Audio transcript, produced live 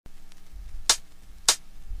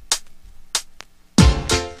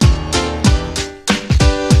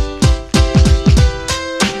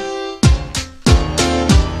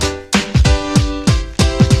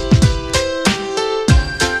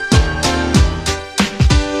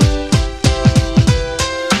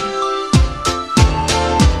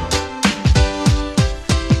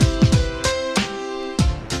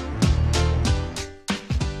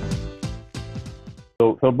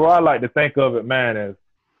So, bro, I like to think of it, man, as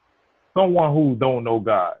someone who don't know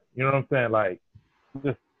God. You know what I'm saying? Like,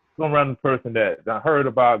 just some random person that heard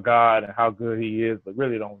about God and how good He is, but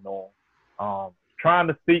really don't know Him. Trying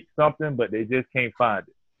to seek something, but they just can't find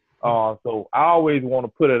it. So I always want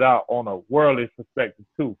to put it out on a worldly perspective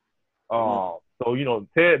too. So you know,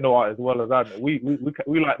 Ted know as well as I know. We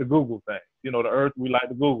like to Google things. You know, the earth, we like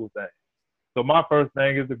to Google things. So my first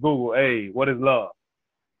thing is to Google, hey, what is love?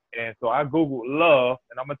 And so I Googled love,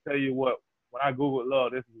 and I'm gonna tell you what. When I Googled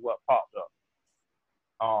love, this is what popped up.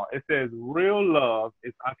 It says real love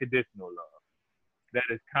is unconditional love. That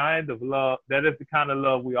is kind of love. That is the kind of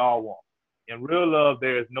love we all want. In real love,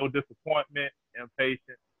 there is no disappointment,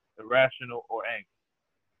 impatience, irrational, or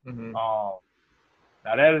anger. Mm-hmm. Now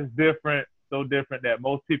that is different, so different that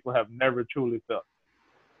most people have never truly felt.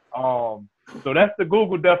 So that's the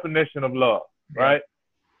Google definition of love, right?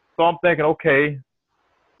 So I'm thinking, okay,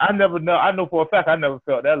 I know for a fact I never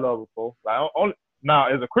felt that love before. Like only now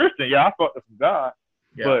as a Christian, yeah, I felt it from God,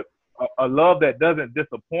 but a love that doesn't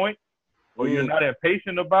disappoint, or you're not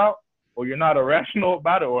impatient about, or you're not irrational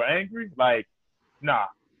about it, or angry, like, nah.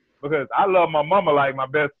 Because I love my mama like my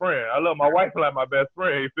best friend. I love my wife like my best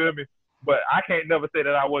friend, you feel me? But I can't never say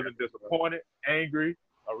that I wasn't disappointed, angry,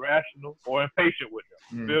 irrational, or impatient with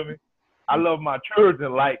them, you feel me? I love my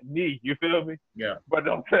children like me, you feel me? Yeah. But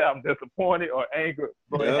don't say I'm disappointed or angry,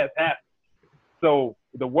 bro, it has happened. So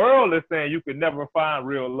the world is saying you can never find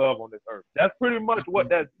real love on this earth. That's pretty much what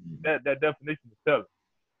that definition is telling.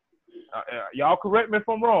 Y'all correct me if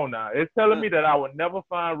I'm wrong now. It's telling me that I would never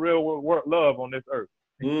find real love on this earth.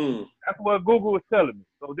 That's what Google was telling me.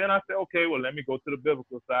 So then I said, okay, well, let me go to the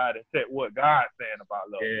biblical side and check what God's saying about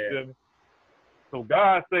love. You feel me? So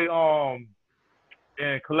God say,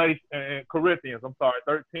 in Corinthians,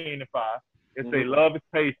 13:5, it say, love is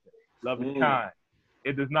patient, love is kind.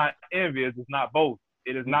 It does not envy, it does not boast,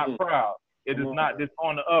 it is not proud, it does not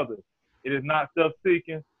dishonor others, it is not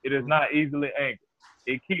self-seeking, it is not easily angered.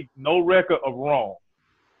 It keeps no record of wrong.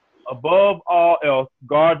 Above all else,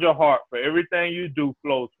 guard your heart, for everything you do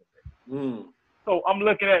flows from it. So I'm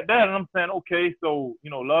looking at that and I'm saying, okay, so, you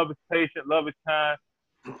know, love is patient, love is kind.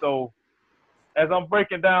 So as I'm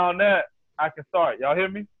breaking down that, I can start. Y'all hear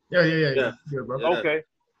me? Yeah. Good, bro. Okay.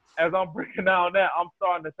 As I'm breaking down that, I'm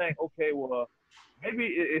starting to think, okay, well, maybe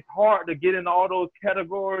it's hard to get in all those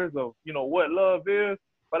categories of, you know, what love is,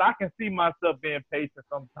 but I can see myself being patient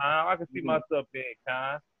sometimes. I can see myself being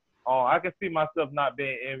kind. I can see myself not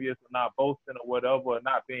being envious or not boasting or whatever, or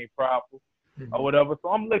not being prideful or whatever. So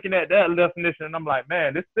I'm looking at that definition and I'm like,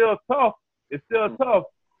 man, it's still tough. It's still tough,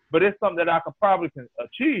 but it's something that I could probably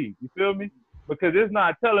achieve. You feel me? Because it's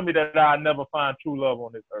not telling me that I'll never find true love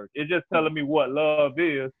on this earth. It's just telling me what love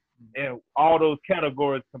is and all those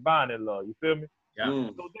categories combined in love. You feel me? Yeah.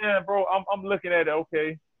 So then, bro, I'm looking at it,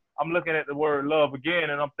 okay. I'm looking at the word love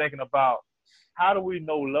again, and I'm thinking about how do we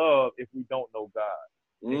know love if we don't know God?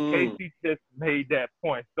 And Casey just made that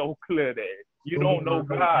point so clear that you don't know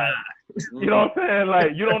God. You know what I'm saying?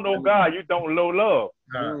 Like, you don't know God, you don't know love.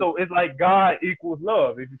 So it's like God equals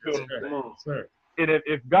love, if you feel what I'm saying. And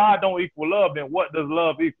if God don't equal love, then what does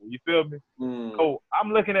love equal? You feel me? So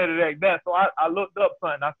I'm looking at it like that. So I looked up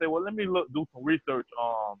something. I said, well, let me do some research.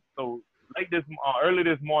 So early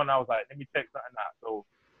this morning, I was like, let me check something out. So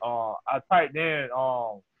I typed in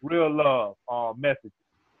real love messages,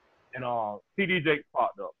 and TD Jakes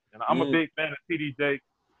popped up. And I'm a big fan of TD Jakes.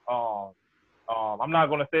 I'm not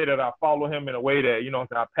gonna say that I follow him in a way that, you know,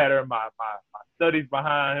 I pattern my studies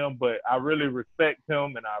behind him, but I really respect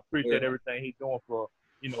him and I appreciate everything he's doing for,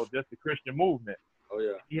 you know, just the Christian movement. Oh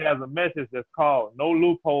yeah. He has a message that's called "No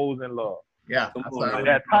Loopholes in Love." Yeah. Like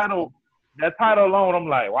that title alone, I'm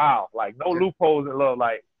like, wow, like no loopholes in love.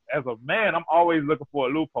 Like as a man, I'm always looking for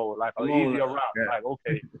a loophole, like an easier route. Like,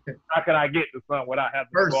 okay, how can I get to something without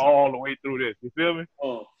having to go all the way through this? You feel me?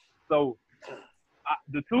 So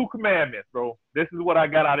the 2 commandments, bro. This is what I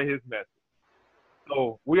got out of his message.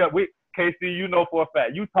 So we KC, you know for a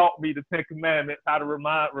fact, you taught me the 10 commandments, how to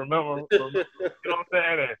remember. You know what I'm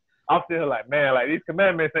saying? And I'm still like, man, like these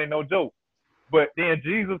commandments ain't no joke. But then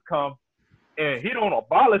Jesus comes and he don't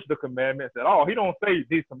abolish the commandments at all. He don't say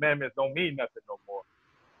these commandments don't mean nothing no more.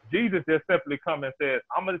 Jesus just simply comes and says,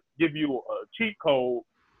 I'm gonna give you a cheat code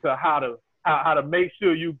to how to make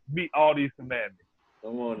sure you meet all these commandments.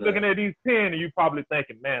 Looking at these 10 and you probably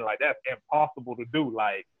thinking, man, like that's impossible to do.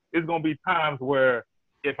 Like it's gonna be times where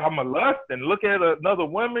if I'm a lust and look at another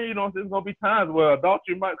woman, you know, there's gonna be times where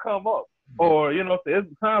adultery might come up. Or, you know, there's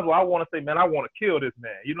times where I want to say, man, I want to kill this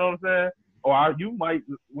man. You know what I'm saying? Or you might,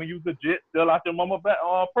 when you legit steal out your mama back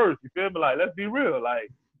purse. You feel me? Like, let's be real. Like,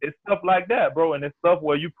 it's stuff like that, bro. And it's stuff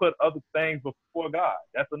where you put other things before God.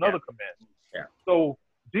 That's another commandment. Yeah. So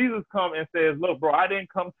Jesus comes and says, look, bro, I didn't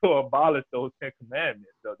come to abolish those 10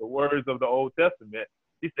 commandments, the words of the Old Testament.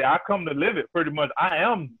 He said, I come to live it pretty much. I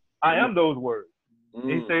am those words.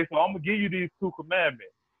 He says, so I'm going to give you these 2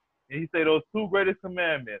 commandments. And he said, those 2 greatest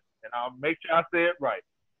commandments, and I'll make sure I say it right.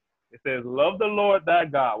 It says, love the Lord thy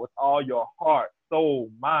God with all your heart, soul,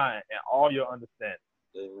 mind, and all your understanding.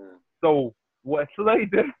 Amen. So what Slay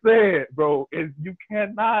just said, bro, is you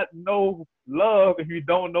cannot know love if you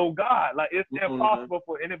don't know God. Like, it's impossible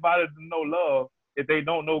for anybody to know love if they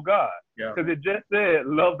don't know God. Because it just said,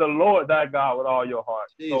 love the Lord thy God with all your heart,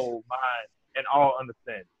 soul, mind, and all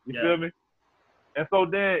understanding. You feel me? And so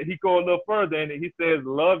then he goes a little further and he says,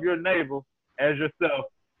 love your neighbor as yourself.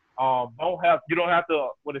 You don't have to,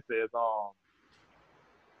 what it says,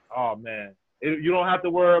 you don't have to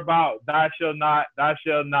worry about thou shalt not,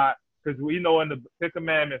 because we know in the 10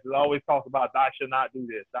 commandments it always talks about thou shalt not do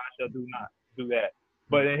this, thou shalt do not do that.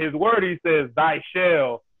 But in his word he says, thou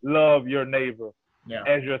shalt love your neighbor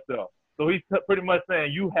as yourself. So he's pretty much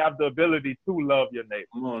saying you have the ability to love your neighbor.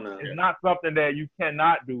 Come on now. It's not something that you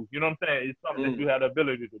cannot do. You know what I'm saying? It's something that you have the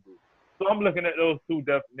ability to do. So I'm looking at those 2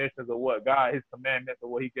 definitions of what God, his commandments,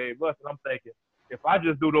 or what he gave us, and I'm thinking, if I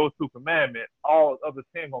just do those 2 commandments, all other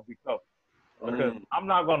 10 gonna be covered. Because I'm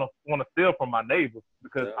not gonna want to steal from my neighbor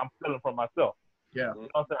because I'm stealing from myself. Yeah. You know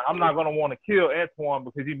what I'm saying? I'm not gonna want to kill Antoine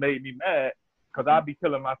because he made me mad because I'd be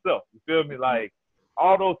killing myself. You feel me? Like,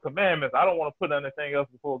 all those commandments, I don't want to put anything else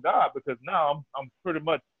before God because now I'm pretty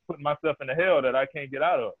much putting myself in the hell that I can't get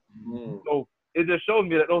out of. So it just shows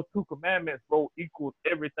me that those 2 commandments, bro, equals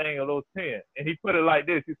everything of those 10. And he put it like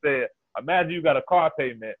this. He said, imagine you got a car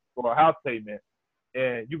payment or a house payment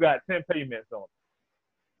and you got 10 payments on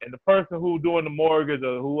it. And the person who's doing the mortgage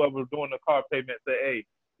or whoever's doing the car payment say, hey,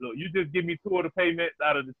 look, you just give me 2 of the payments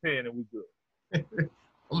out of the 10 and we good.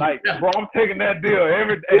 Like, bro, I'm taking that deal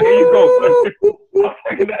every day. Here you go. I'm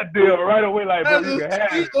taking that deal right away. Like, bro, you can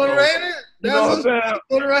have it. You know what I'm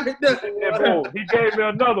saying? Right there. And bro, he gave me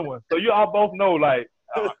another one. So you all both know, like,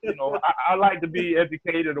 you know, I like to be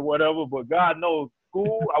educated or whatever, but God knows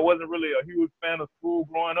school. I wasn't really a huge fan of school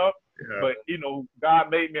growing up, but, you know,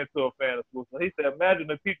 God made me into a fan of school. So he said, imagine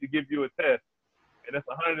a teacher gives you a test, and it's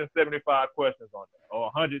 175 questions on it, or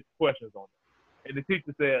 100 questions on it. And the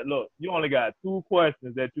teacher said, look, you only got 2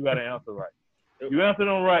 questions that you got to answer right. If you answer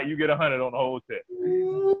them right, you get 100 on the whole test.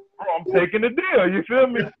 Bro, I'm taking the deal. You feel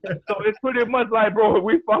me? So it's pretty much like, bro, if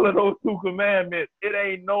we follow those 2 commandments, it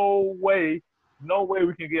ain't no way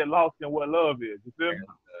we can get lost in what love is. You feel me?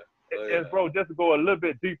 And bro, just to go a little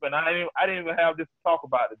bit deeper, and I didn't even have this to talk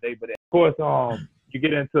about today, but of course, you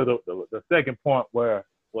get into the second point where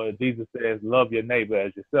Jesus says, love your neighbor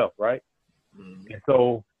as yourself, right? And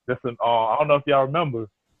so, I don't know if y'all remember,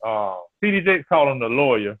 T.D. Jakes called him the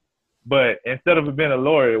lawyer, but instead of being a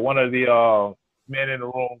lawyer, one of the men in the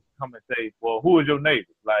room come and say, well, who is your neighbor?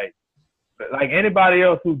 Like anybody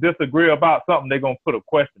else who disagree about something, they're going to put a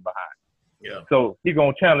question behind. Yeah. So he's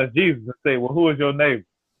going to challenge Jesus and say, well, who is your neighbor?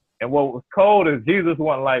 And what was cold is Jesus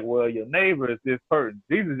wasn't like, well, your neighbor is this person.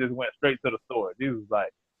 Jesus just went straight to the story. Jesus was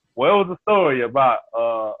like, well, it was a story about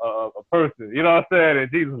a person. You know what I'm saying?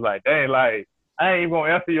 And Jesus was like, dang, like, I ain't even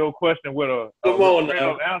gonna answer your question with a real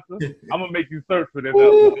answer. I'm gonna make you search for this.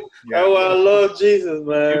 Oh, I love Jesus,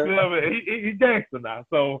 man. You feel me? He's gangster now.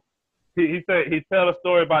 So he said he tell a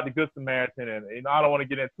story about the Good Samaritan, and you know I don't want to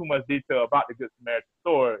get into too much detail about the Good Samaritan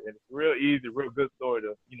story. And it's real easy, real good story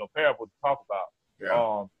to parable to talk about.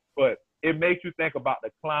 Yeah. But it makes you think about the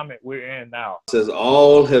climate we're in now. It says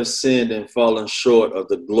all have sinned and fallen short of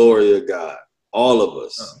the glory of God. All of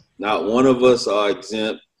us. Not one of us are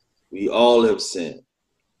exempt. We all have sinned.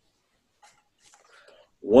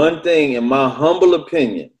 One thing, in my humble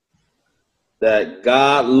opinion, that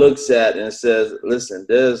God looks at and says, listen,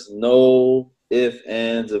 there's no ifs,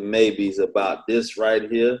 ands, or maybes about this right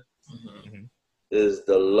here, is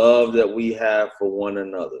the love that we have for one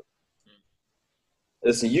another.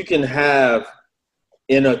 Listen, you can have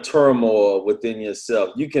inner turmoil within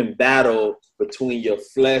yourself. You can battle between your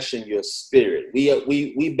flesh and your spirit.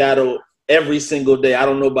 We battle every single day. I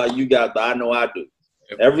don't know about you guys, but I know I do.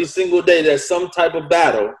 Every single day there's some type of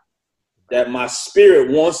battle that my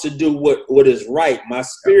spirit wants to do what is right. My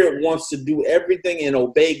spirit wants to do everything and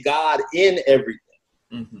obey God in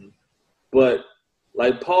everything. But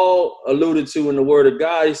like Paul alluded to in the Word of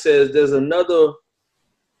God, he says there's another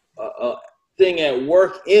thing at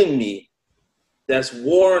work in me that's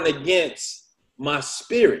warring against my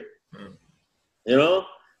spirit. You know,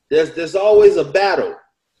 there's always a battle.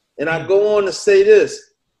 And I go on to say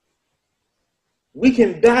this: we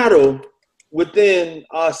can battle within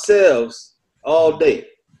ourselves all day.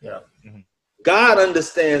 Yeah. God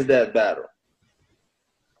understands that battle.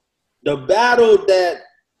 The battle that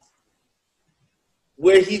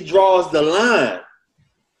where he draws the line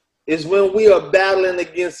is when we are battling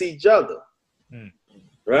against each other.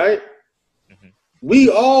 Right? We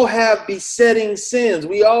all have besetting sins.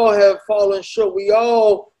 We all have fallen short. We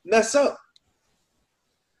all mess up.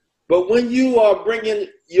 But when you are bringing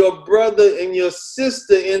your brother and your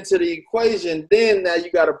sister into the equation, then now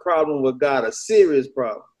you got a problem with God, a serious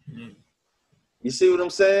problem. You see what I'm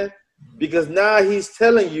saying? Because now he's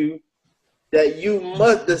telling you that you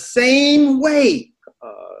must, the same way.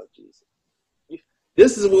 Jesus.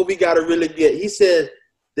 This is what we got to really get. He said,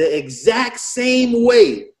 the exact same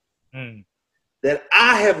way that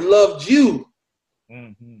I have loved you,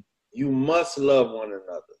 you must love one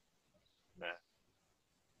another.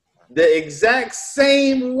 The exact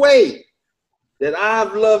same way that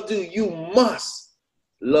I've loved you, you must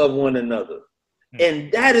love one another. And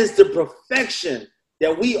that is the perfection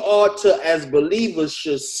that we ought to, as believers,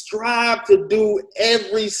 should strive to do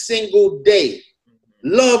every single day.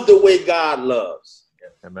 Love the way God loves.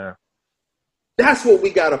 Amen. That's what we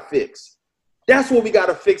got to fix. That's what we got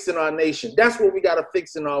to fix in our nation. That's what we got to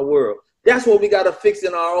fix in our world. That's what we got to fix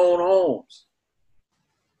in our own homes.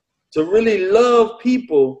 To really love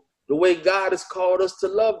people the way God has called us to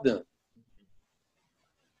love them.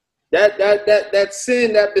 That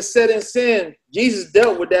sin, that besetting sin, Jesus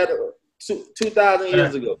dealt with that 2,000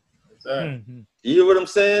 years ago. You hear what I'm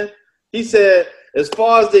saying? He said, as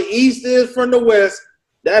far as the east is from the west,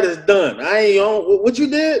 that is done. I ain't on what you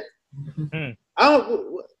did.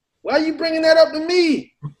 Why are you bringing that up to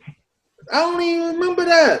me? I don't even remember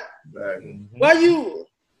that. Why you?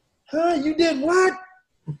 You did what?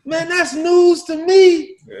 Man, that's news to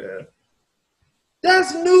me. Yeah.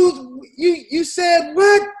 That's news. You said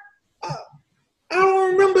what? I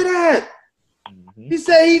don't remember that. He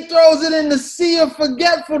said he throws it in the sea of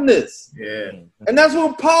forgetfulness. Yeah. And that's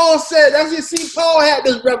what Paul said. That's what, see, Paul had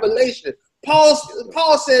this revelation. Paul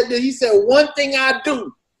said that he said, one thing I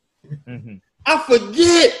do, I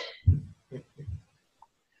forget.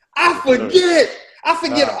 I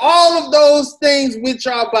forget all of those things which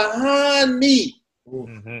are behind me.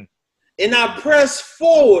 And I press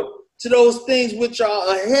forward to those things which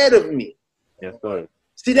are ahead of me. Yes, sir.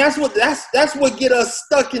 See, that's what get us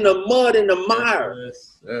stuck in the mud and the mire,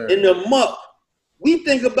 in the muck. We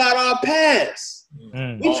think about our past.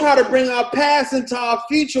 We try to bring our past into our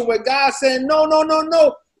future where God said, no.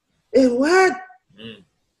 And what?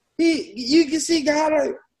 You can see God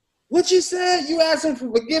like, what you said? You asking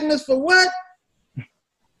for forgiveness for what?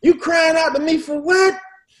 You crying out to me for what?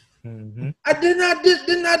 I didn't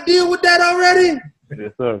I deal with that already?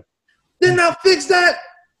 Yes, sir. Didn't I fix that?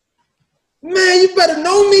 Man, you better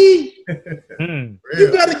know me.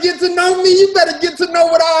 You better get to know me. You better get to know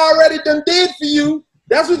what I already done did for you.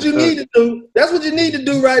 That's what you need to do. That's what you need to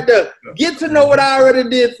do right there. Get to know what I already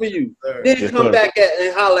did for you. Then come back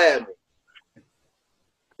and holler at me.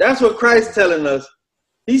 That's what Christ's telling us.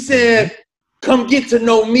 He said, come get to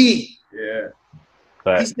know me. Yeah.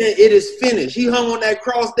 He said, it is finished. He hung on that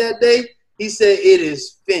cross that day. He said, it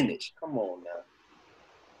is finished. Come on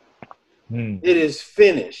now. It is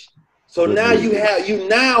finished. So now you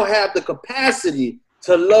now have the capacity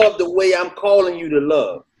to love the way I'm calling you to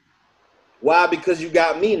love. Why? Because you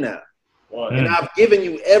got me now. And I've given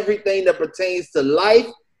you everything that pertains to life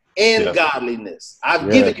and godliness.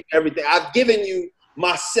 I've given you everything. I've given you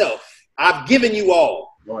myself. I've given you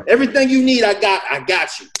all. Everything you need, I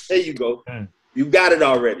got you. There you go. You got it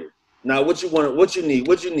already. Now what you want, what you need,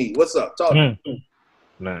 what's up? Talk.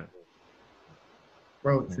 Man.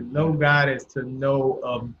 Bro, to know God is to know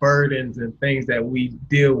of burdens and things that we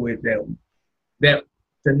deal with, that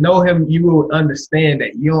to know him, you will understand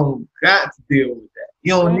that you don't got to deal with that.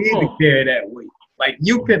 You don't need to carry that weight. Like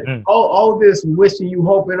you can all this wishing, you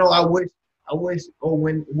hoping, I wish, or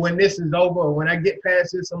when this is over, or when I get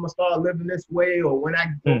past this, I'm gonna start living this way, or when I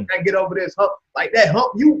get over this hump, like that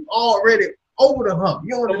hump, you already over the hump.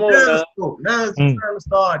 You on the dance floor. Now it's time to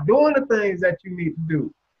start doing the things that you need to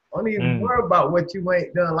do. Don't even worry about what you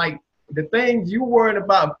ain't done. Like the things you worried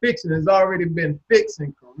about fixing has already been fixed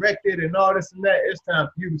and corrected and all this and that. It's time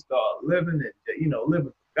for you to start living it, living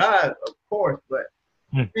for God, of course. But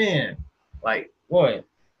man, like, boy,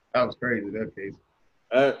 that was crazy, that case.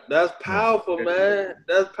 That's powerful, man.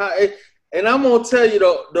 That's powerful. And I'm gonna tell you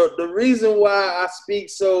the reason why I speak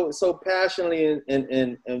so passionately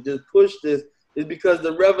and just push this is because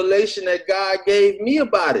the revelation that God gave me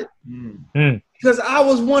about it. Because I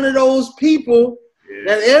was one of those people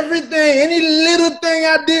that everything, any little thing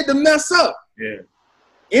I did to mess up,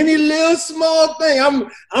 Any little small thing,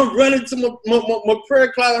 I'm running to my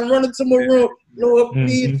prayer closet. I'm running to my room. Lord,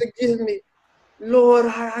 please forgive me. Lord,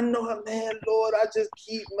 I know, man. Lord, I just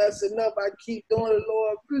keep messing up. I keep doing it.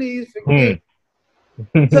 Lord, please forgive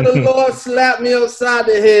me. So the Lord slapped me upside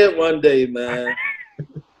the head one day, man.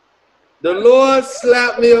 The Lord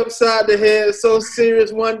slapped me upside the head so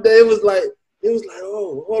serious one day. It was like,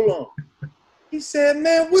 oh, hold on. He said,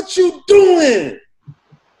 man, what you doing?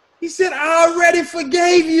 He said, I already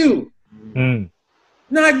forgave you.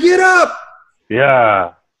 Now get up.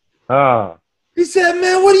 Yeah. He said,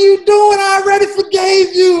 man, what are you doing? I already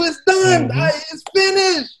forgave you. It's done. It's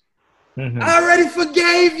finished. I already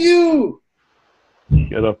forgave you.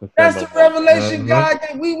 Get up and that's the revelation God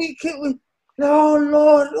gave. We oh,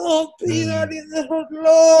 Lord, oh, please, Lord.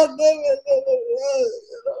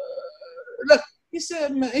 Look, he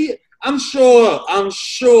said, man, I'm sure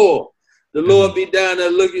the Lord be down there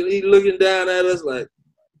looking down at us like,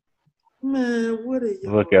 man, what are you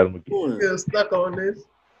Look at him doing? Still stuck on this.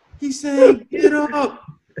 He said, get up.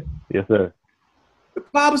 Yes, sir. The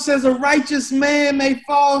Bible says a righteous man may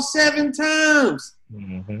fall 7 times.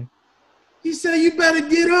 He said, you better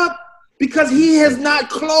get up because he has not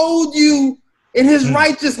clothed you in his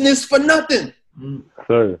righteousness for nothing.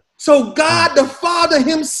 Sir. So God the Father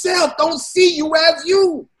himself don't see you as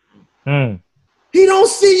you. He don't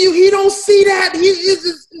see you. He don't see that.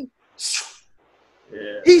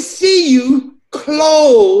 He see you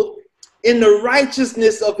clothed in the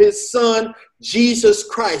righteousness of his son, Jesus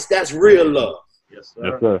Christ. That's real love. Yes, sir.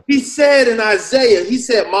 Yes, sir. He said in Isaiah, he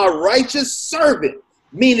said, my righteous servant,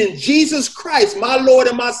 meaning Jesus Christ, my Lord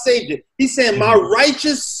and my Savior. He said, my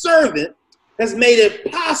righteous servant has made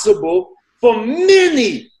it possible for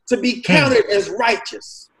many to be counted as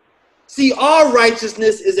righteous. See, our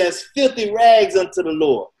righteousness is as filthy rags unto the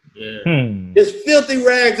Lord. It's filthy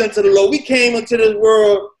rags unto the Lord. We came into this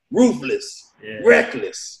world ruthless,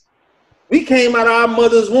 reckless. We came out of our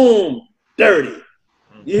mother's womb dirty.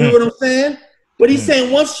 You hear what I'm saying? But he's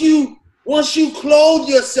saying once you clothe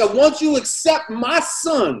yourself, once you accept my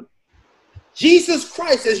son, Jesus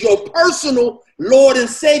Christ as your personal Lord and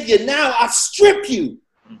Savior, now I strip you.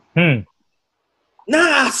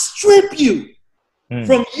 Now I strip you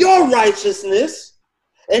from your righteousness,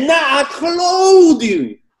 and now I clothe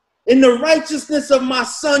you in the righteousness of my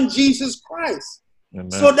son, Jesus Christ. Amen.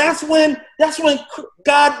 So that's when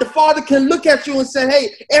God the Father can look at you and say, hey,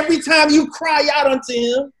 every time you cry out unto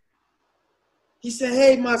him, he said,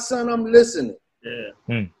 hey, my son, I'm listening.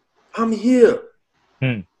 I'm here.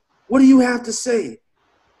 What do you have to say?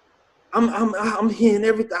 I'm hearing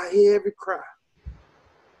everything. I hear every cry.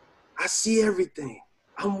 I see everything.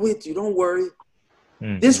 I'm with you. Don't worry.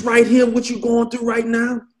 This right here, what you're going through right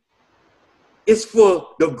now, is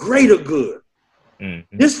for the greater good.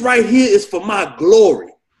 This right here is for my glory.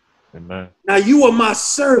 Amen. Now you are my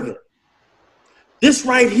servant. This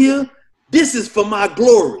right here, this is for my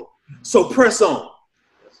glory. So press on.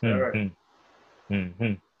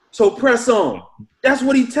 So press on. That's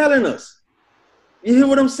what he's telling us. You hear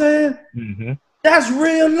what I'm saying? That's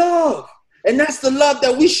real love. And that's the love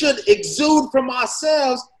that we should exude from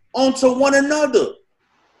ourselves onto one another.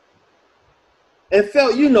 And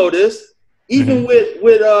felt, you know this, even with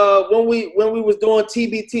when we was doing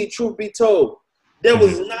TBT, Truth Be Told, there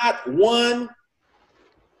was not one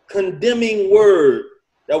condemning word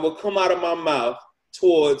that would come out of my mouth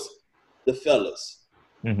towards the fellas.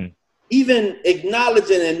 Even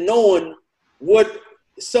acknowledging and knowing what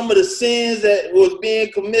some of the sins that was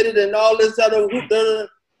being committed and all this other.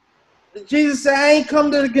 Jesus said, I ain't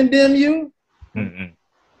come to condemn you.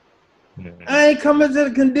 I ain't coming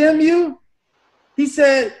to condemn you. He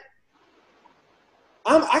said,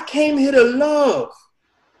 I came here to love.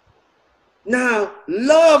 Now,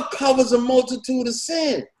 love covers a multitude of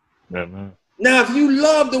sin. Now, if you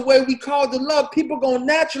love the way we call to love, people gonna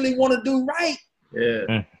naturally want to do right.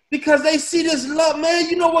 Because they see this love. Man,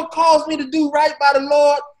 you know what caused me to do right by the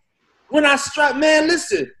Lord? When I strike, man,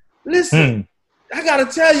 listen. I gotta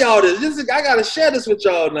tell y'all this. I gotta share this with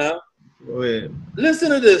y'all now. Go ahead. Listen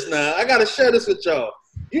to this now. I gotta share this with y'all.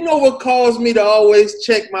 You know what caused me to always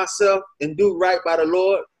check myself and do right by the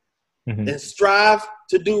Lord and strive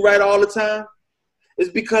to do right all the time? It's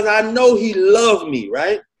because I know he loved me,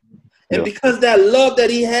 right? And because that love that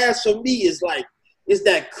he has for me is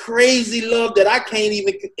that crazy love that I can't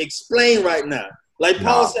even explain right now. Like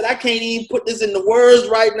Paul said, I can't even put this in the words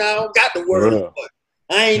right now. Got the words, but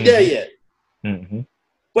I ain't there yet.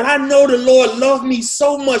 But I know the Lord loved me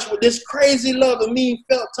so much with this crazy love, and me and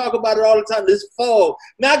Felt talk about it all the time, this fog.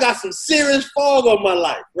 Now I got some serious fog on my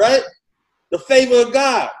life, right? The favor of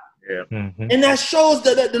God. Yeah. Mm-hmm. And that shows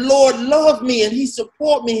that the Lord loved me and he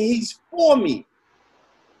support me. He's for me.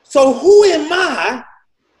 So who am I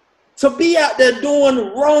to be out there doing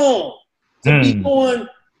wrong, to be doing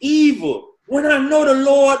evil, when I know the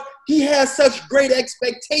Lord, he has such great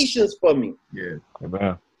expectations for me. Yeah.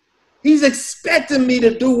 Amen. He's expecting me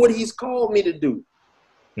to do what he's called me to do.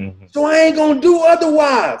 Mm-hmm. So I ain't going to do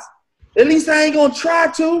otherwise. At least I ain't going to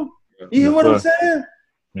try to. You hear what I'm saying?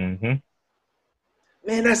 Mm-hmm.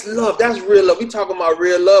 Man, that's love. That's real love. We talking about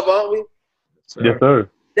real love, aren't we? Yes, sir.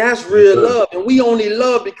 That's real love. And we only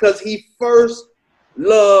love because he first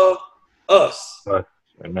loved us.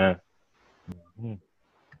 Amen. Mm-hmm.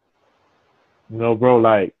 You know, bro,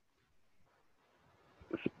 like,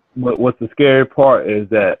 what's the scary part is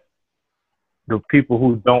that the people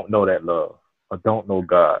who don't know that love or don't know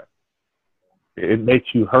God, it makes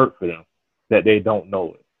you hurt for them that they don't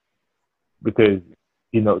know it. Because,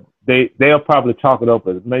 you know, they'll probably chalk it up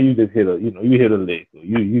as, man, you just hit a, you know, you hit a lick, or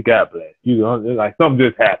you got blessed. You know, like something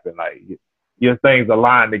just happened, like your things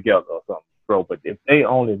align together or something, bro. But if they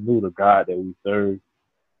only knew the God that we serve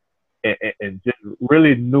and just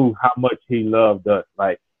really knew how much he loved us,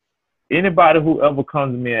 like anybody who ever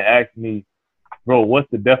comes to me and asks me, bro, what's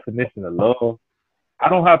the definition of love? I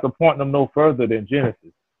don't have to point them no further than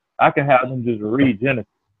Genesis. I can have them just read Genesis.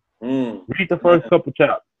 Read the first couple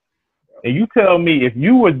chapters. And you tell me if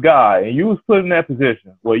you was God and you was put in that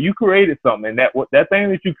position where you created something and that thing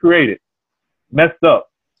that you created messed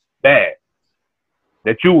up, bad,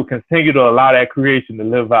 that you would continue to allow that creation to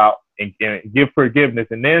live out and give forgiveness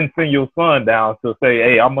and then send your son down to say,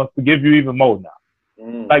 hey, I'm going to forgive you even more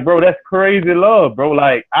now. Like, bro, that's crazy love, bro.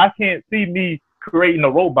 Like, I can't see me creating a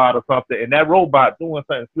robot or something and that robot doing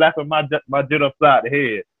something, slapping my jet upside the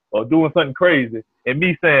head or doing something crazy and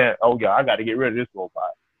me saying, oh, yeah, I got to get rid of this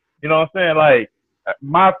robot. You know what I'm saying? Like,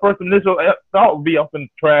 my first initial thought would be I'm going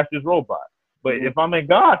to trash this robot. But if I'm in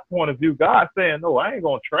God's point of view, God's saying, no, I ain't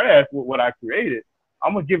going to trash what I created.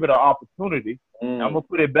 I'm going to give it an opportunity. I'm going to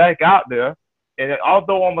put it back out there. And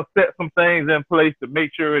although I'm going to set some things in place to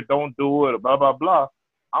make sure it don't do it or blah, blah, blah,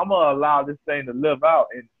 I'm going to allow this thing to live out.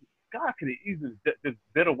 And God could have easily just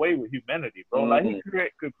did away with humanity, bro. Like, he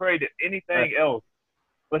could create anything else.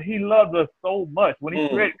 But he loved us so much when he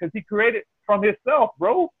created, because he created from himself,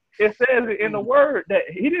 bro. It says in the word that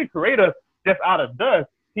he didn't create us just out of dust.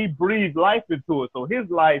 He breathed life into it. So his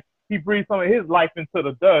life, he breathed some of his life into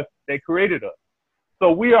the dust that created us.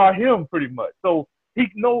 So we are him pretty much. So he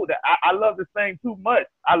knows that I love this thing too much.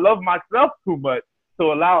 I love myself too much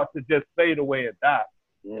to allow it to just fade away and die.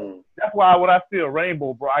 That's why when I see a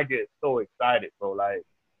rainbow, bro, I get so excited, bro. Like,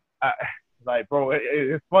 bro,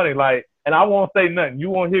 it's funny. Like, and I won't say nothing. You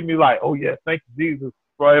won't hear me like, oh yeah, thank you, Jesus.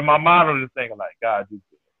 Bro, in my mind, I'm just thinking like, God, you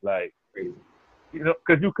like, you know,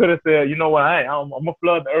 because you could have said, you know what, I'm gonna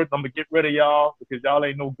flood the earth. I'm gonna get rid of y'all because y'all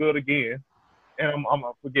ain't no good again, and I'm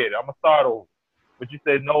gonna forget it. I'm gonna start over. But you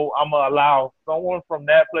said no. I'm gonna allow someone from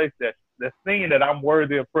that place that's seen that I'm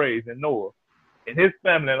worthy of praise, and Noah and his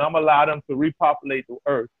family, and I'm gonna allow them to repopulate the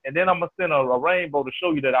earth. And then I'm gonna send a rainbow to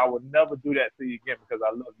show you that I would never do that to you again because I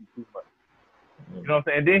love you too much. You know what I'm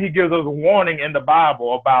saying? And then he gives us a warning in the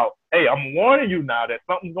Bible about, hey, I'm warning you now that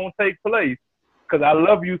something's gonna take place because I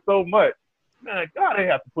love you so much. Man, God ain't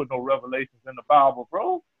have to put no revelations in the Bible,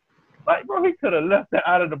 bro. Like, bro, he could have left that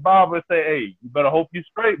out of the Bible and say, hey, you better hope you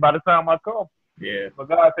straight by the time I come. Yeah. But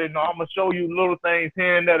God said, no, I'm going to show you little things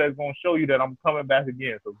here and there that's going to show you that I'm coming back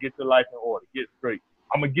again. So get your life in order. Get straight.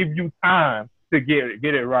 I'm going to give you time to get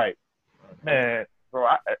it right. Man, bro,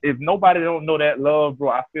 if nobody don't know that love, bro,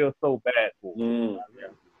 I feel so bad for you.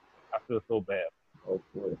 I feel so bad. Oh,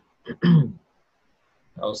 boy.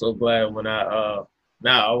 I was so glad when I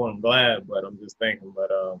wasn't glad, but I'm just thinking, but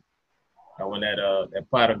when that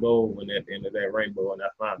pot of gold went at the end of that rainbow and I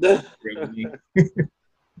found it really neat.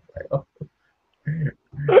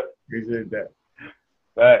 Appreciate that.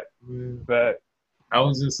 Fact. I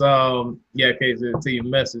was just Casey, to your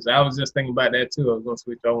message. I was just thinking about that too. I was gonna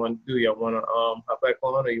switch. I want to do. Y'all want to hop back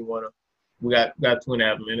on, or you want to? We got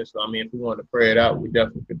 2.5 minutes. So I mean, if we want to pray it out, we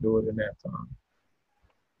definitely could do it in that time.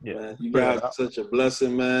 Yeah, man, you guys are such a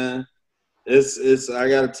blessing, man. It's I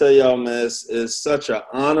gotta tell y'all, man, it's such an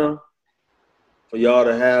honor for y'all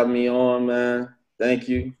to have me on, man. Thank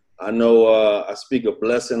you. I know I speak a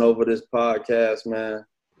blessing over this podcast, man.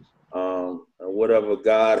 And whatever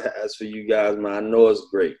God has for you guys, man, I know it's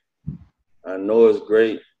great. I know it's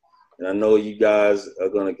great. And I know you guys are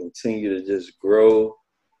gonna continue to just grow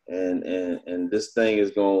and this thing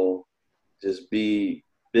is gonna just be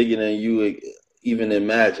bigger than you even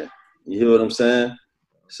imagine. You hear what I'm saying?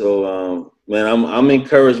 So man, I'm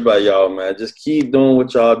encouraged by y'all, man. Just keep doing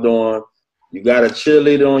what y'all doing. You got a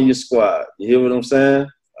cheerleader on your squad. You hear what I'm saying?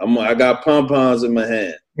 I got pom-poms in my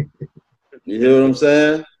hand. You hear what I'm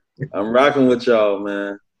saying? I'm rocking with y'all,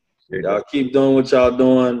 man. Y'all keep doing what y'all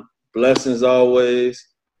doing. Blessings always.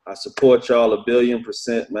 I support y'all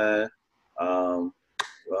 1,000,000,000%, man.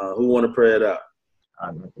 Who want to pray it out?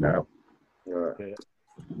 No. All right.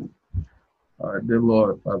 All right, dear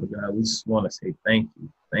Lord, Father God, we just want to say thank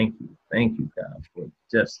you, God, for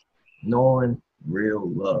just knowing real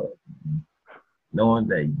love, knowing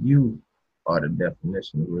that you are the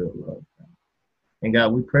definition of real love, God. And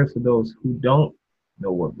God, we pray for those who don't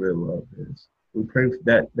know what real love is. We pray for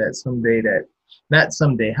that someday, not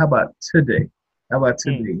someday, how about today? How about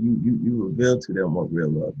today you reveal to them what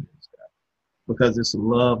real love is, God? Because it's a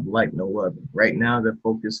love like no other. Right now, their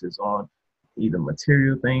focus is on either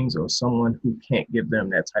material things or someone who can't give them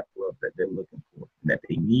that type of love that they're looking for, that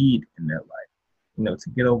they need in their life, to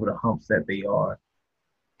get over the humps that they are,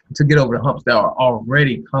 to get over the humps that are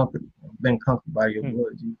already conquered, been conquered by your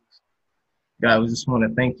blood, Jesus. God, we just want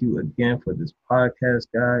to thank you again for this podcast,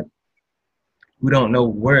 God. We don't know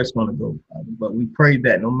where it's going to go, Father, but we pray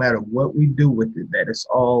that no matter what we do with it, that it's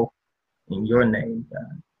all in your name,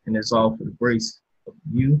 God, and it's all for the grace of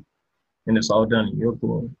you, and it's all done in your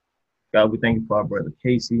glory. God, we thank you for our brother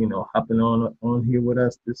Casey, hopping on here with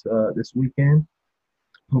us this weekend.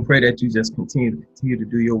 We pray that you just continue to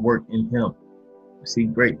do your work in him. We see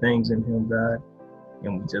great things in him, God,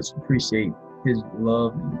 and we just appreciate his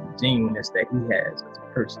love and the genuineness that he has as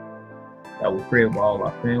a person. God, we pray for all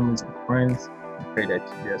our families and friends. We pray that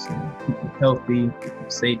you just keep them healthy, keep them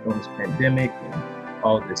safe on this pandemic and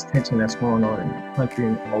all this tension that's going on in the country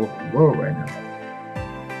and all over the world right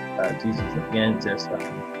now. Jesus, again, just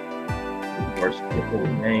we worship your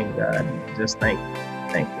holy name, God, and just thank you.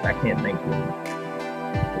 I can't thank you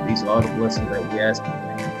enough. But these are all the blessings that we ask in the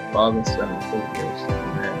name of the Father, Son, and Holy Ghost.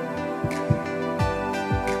 Amen.